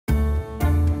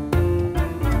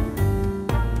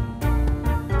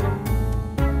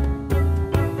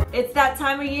it's that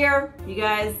time of year, you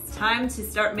guys. It's time to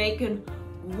start making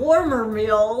warmer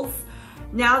meals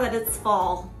now that it's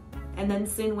fall and then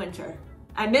soon winter.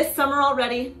 I miss summer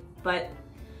already, but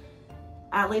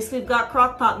at least we've got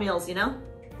crock pot meals, you know?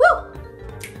 Woo!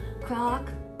 Crock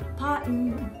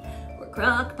pottin', we're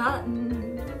crock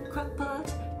pottin', crock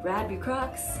pot. Grab your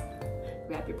crocks,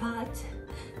 grab your pot.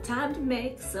 Time to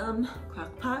make some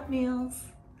crock pot meals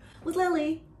with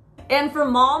Lillie. And for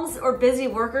moms or busy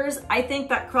workers, I think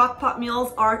that crock pot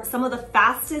meals are some of the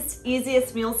fastest,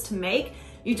 easiest meals to make.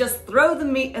 You just throw the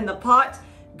meat in the pot,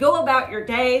 go about your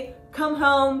day, come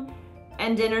home,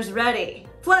 and dinner's ready.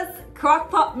 Plus, crock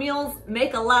pot meals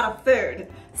make a lot of food.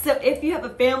 So if you have a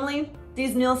family,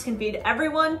 these meals can feed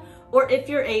everyone, or if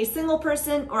you're a single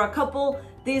person or a couple,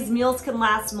 these meals can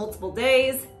last multiple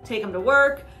days. Take them to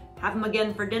work, have them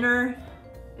again for dinner.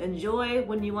 Enjoy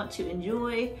when you want to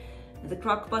enjoy the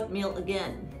crock pot meal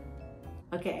again.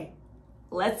 Okay,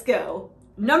 let's go.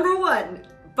 Number 1,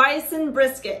 bison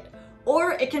brisket,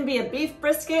 or it can be a beef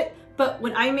brisket, but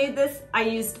when I made this, I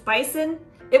used bison.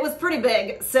 It was pretty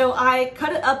big, so I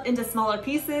cut it up into smaller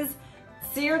pieces,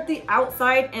 seared the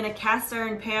outside in a cast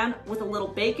iron pan with a little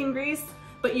bacon grease,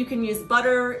 but you can use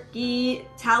butter, ghee,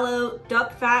 tallow,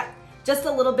 duck fat, just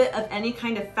a little bit of any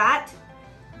kind of fat.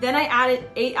 Then I added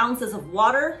 8 ounces of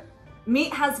water.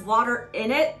 Meat has water in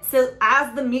it, so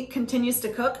as the meat continues to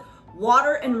cook,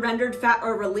 water and rendered fat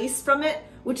are released from it,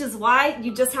 which is why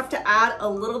you just have to add a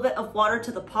little bit of water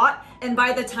to the pot. And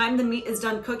by the time the meat is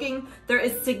done cooking, there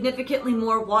is significantly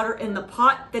more water in the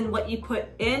pot than what you put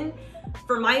in.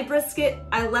 For my brisket,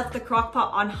 I left the crock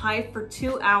pot on high for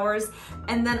 2 hours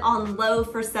and then on low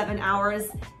for 7 hours,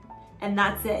 and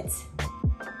that's it.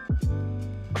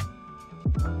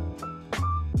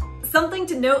 Something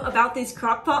to note about these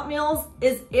crock pot meals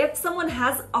is if someone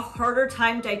has a harder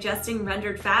time digesting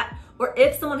rendered fat, or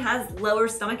if someone has lower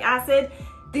stomach acid,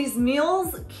 these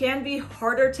meals can be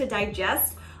harder to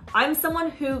digest. I'm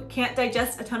someone who can't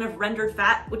digest a ton of rendered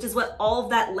fat, which is what all of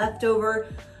that leftover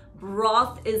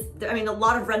broth is. I mean, a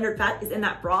lot of rendered fat is in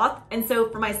that broth. And so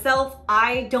for myself,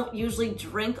 I don't usually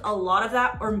drink a lot of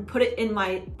that or put it in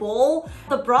my bowl.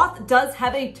 The broth does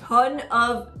have a ton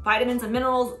of vitamins and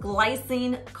minerals,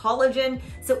 glycine, collagen.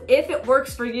 So if it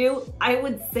works for you, I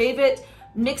would save it,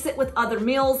 mix it with other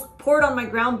meals, pour it on my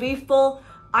ground beef bowl.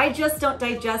 I just don't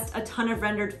digest a ton of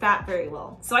rendered fat very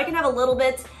well. So I can have a little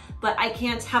bit, but I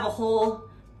can't have a whole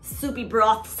soupy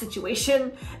broth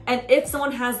situation. And if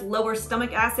someone has lower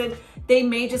stomach acid, they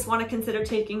may just want to consider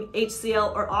taking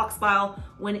HCl or ox bile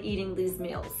when eating these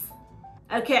meals.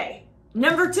 Okay,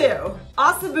 number 2,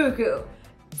 ossobuco.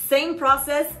 Same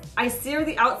process. I sear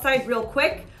the outside real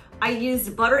quick. I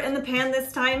used butter in the pan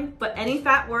this time, but any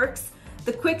fat works.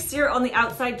 The quick sear on the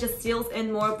outside just seals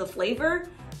in more of the flavor.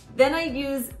 Then I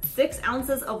use 6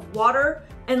 ounces of water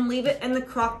and leave it in the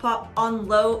crock pot on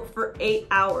low for 8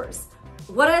 hours.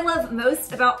 What I love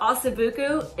most about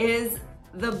ossobuco is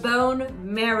the bone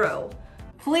marrow.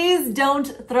 Please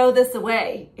don't throw this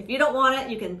away. If you don't want it,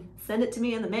 you can send it to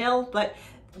me in the mail, but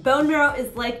bone marrow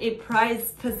is like a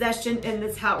prized possession in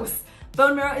this house.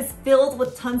 Bone marrow is filled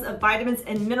with tons of vitamins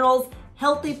and minerals,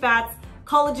 healthy fats,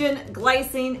 collagen,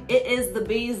 glycine. It is the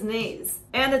bee's knees,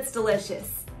 and it's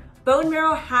delicious. Bone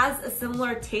marrow has a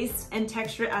similar taste and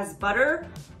texture as butter,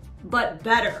 but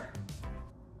better.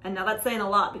 And now that's saying a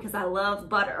lot because I love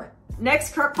butter.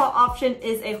 Next crock pot option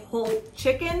is a whole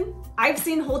chicken. I've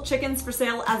seen whole chickens for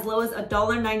sale as low as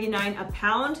 $1.99 a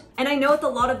pound. And I know with a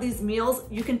lot of these meals,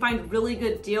 you can find really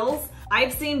good deals.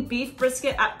 I've seen beef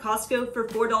brisket at Costco for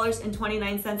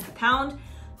 $4.29 a pound,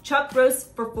 chuck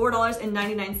roast for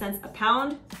 $4.99 a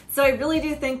pound. So I really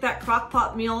do think that crock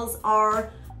pot meals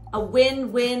are a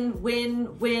win, win,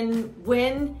 win, win,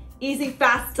 win. Easy,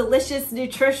 fast, delicious,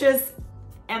 nutritious,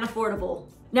 and affordable.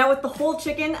 Now with the whole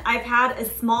chicken, I've had a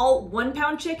small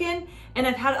 1-pound chicken and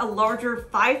I've had a larger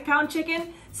 5-pound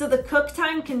chicken. So the cook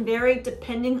time can vary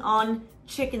depending on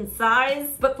chicken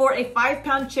size. But for a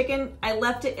 5-pound chicken, I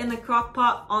left it in the crock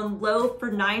pot on low for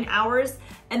 9 hours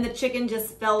and the chicken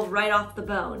just fell right off the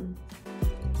bone.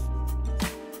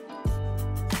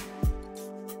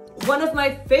 One of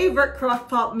my favorite crock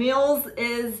pot meals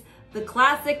is the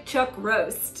classic chuck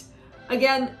roast.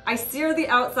 Again, I sear the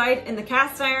outside in the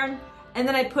cast iron and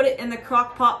then I put it in the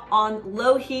crock pot on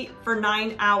low heat for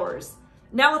 9 hours.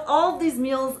 Now with all of these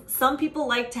meals, some people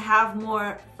like to have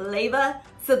more flavor,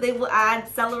 so they will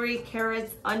add celery,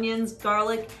 carrots, onions,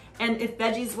 garlic, and if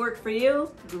veggies work for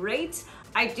you, great.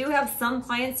 I do have some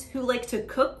clients who like to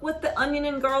cook with the onion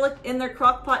and garlic in their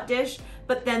crock pot dish,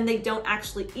 but then they don't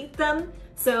actually eat them,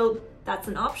 so that's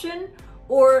an option.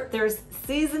 Or there's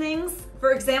seasonings.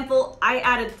 For example, I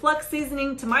added pluck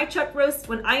seasoning to my chuck roast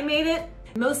when I made it.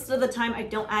 Most of the time I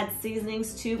don't add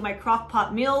seasonings to my crock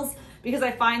pot meals because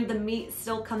I find the meat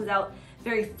still comes out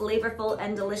very flavorful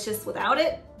and delicious without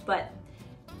it. But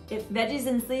if veggies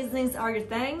and seasonings are your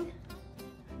thing,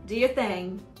 do your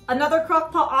thing. Another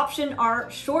crock pot option are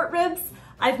short ribs.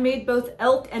 I've made both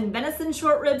elk and venison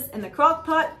short ribs in the crock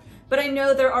pot, but I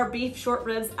know there are beef short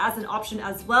ribs as an option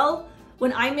as well.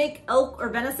 When I make elk or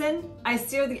venison, I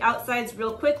sear the outsides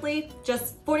real quickly,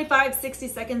 just 45-60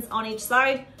 seconds on each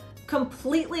side,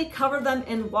 completely cover them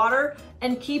in water,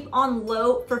 and keep on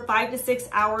low for 5 to 6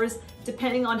 hours,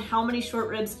 depending on how many short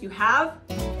ribs you have.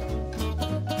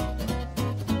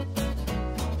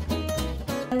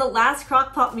 And the last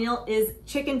crock pot meal is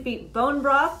chicken feet bone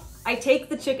broth. I take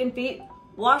the chicken feet,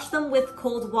 wash them with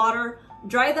cold water,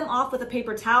 dry them off with a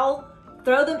paper towel,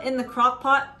 throw them in the crock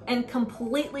pot, and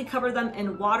completely cover them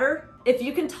in water. If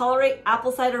you can tolerate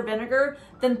apple cider vinegar,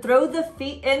 then throw the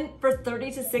feet in for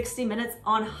 30 to 60 minutes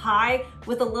on high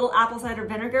with a little apple cider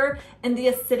vinegar, and the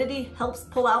acidity helps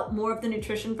pull out more of the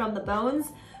nutrition from the bones.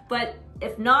 But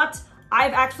if not,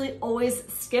 I've actually always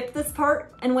skipped this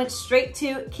part and went straight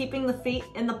to keeping the feet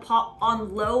in the pot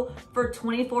on low for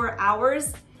 24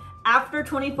 hours. After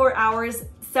 24 hours,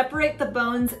 separate the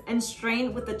bones and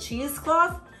strain with a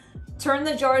cheesecloth. Turn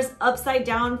the jars upside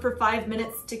down for 5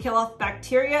 minutes to kill off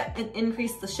bacteria and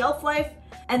increase the shelf life,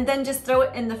 and then just throw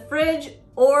it in the fridge,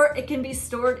 or it can be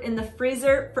stored in the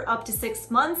freezer for up to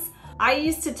 6 months. I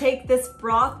used to take this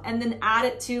broth and then add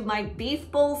it to my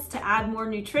beef bowls to add more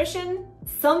nutrition.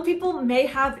 Some people may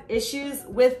have issues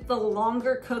with the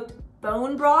longer cooked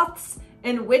bone broths,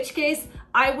 in which case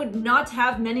I would not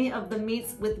have many of the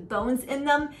meats with bones in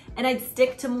them, and I'd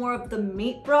stick to more of the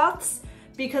meat broths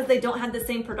because they don't have the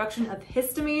same production of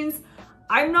histamines.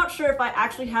 I'm not sure if I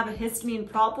actually have a histamine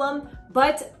problem,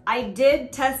 but I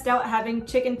did test out having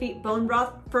chicken feet bone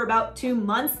broth for about 2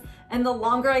 months, and the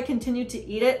longer I continued to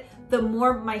eat it, the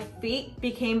more my feet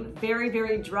became very,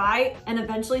 very dry and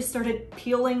eventually started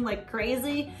peeling like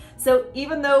crazy. So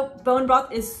even though bone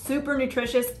broth is super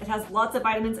nutritious, it has lots of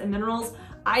vitamins and minerals,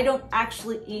 I don't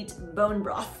actually eat bone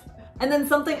broth. And then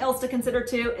something else to consider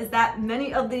too is that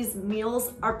many of these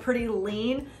meals are pretty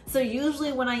lean. So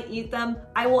usually when I eat them,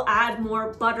 I will add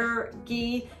more butter,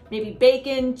 ghee, maybe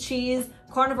bacon, cheese,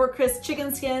 carnivore crisp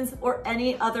chicken skins, or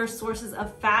any other sources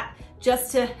of fat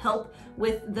just to help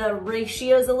with the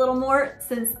ratios a little more,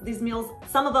 since these meals,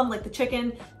 some of them like the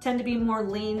chicken, tend to be more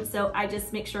lean. So I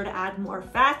just make sure to add more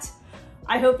fat.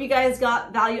 I hope you guys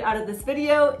got value out of this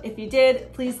video. If you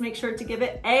did, please make sure to give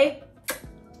it a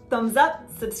thumbs up,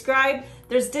 subscribe.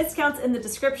 There's discounts in the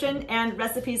description and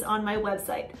recipes on my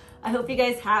website. I hope you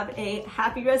guys have a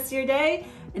happy rest of your day,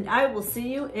 and I will see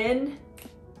you in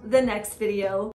the next video.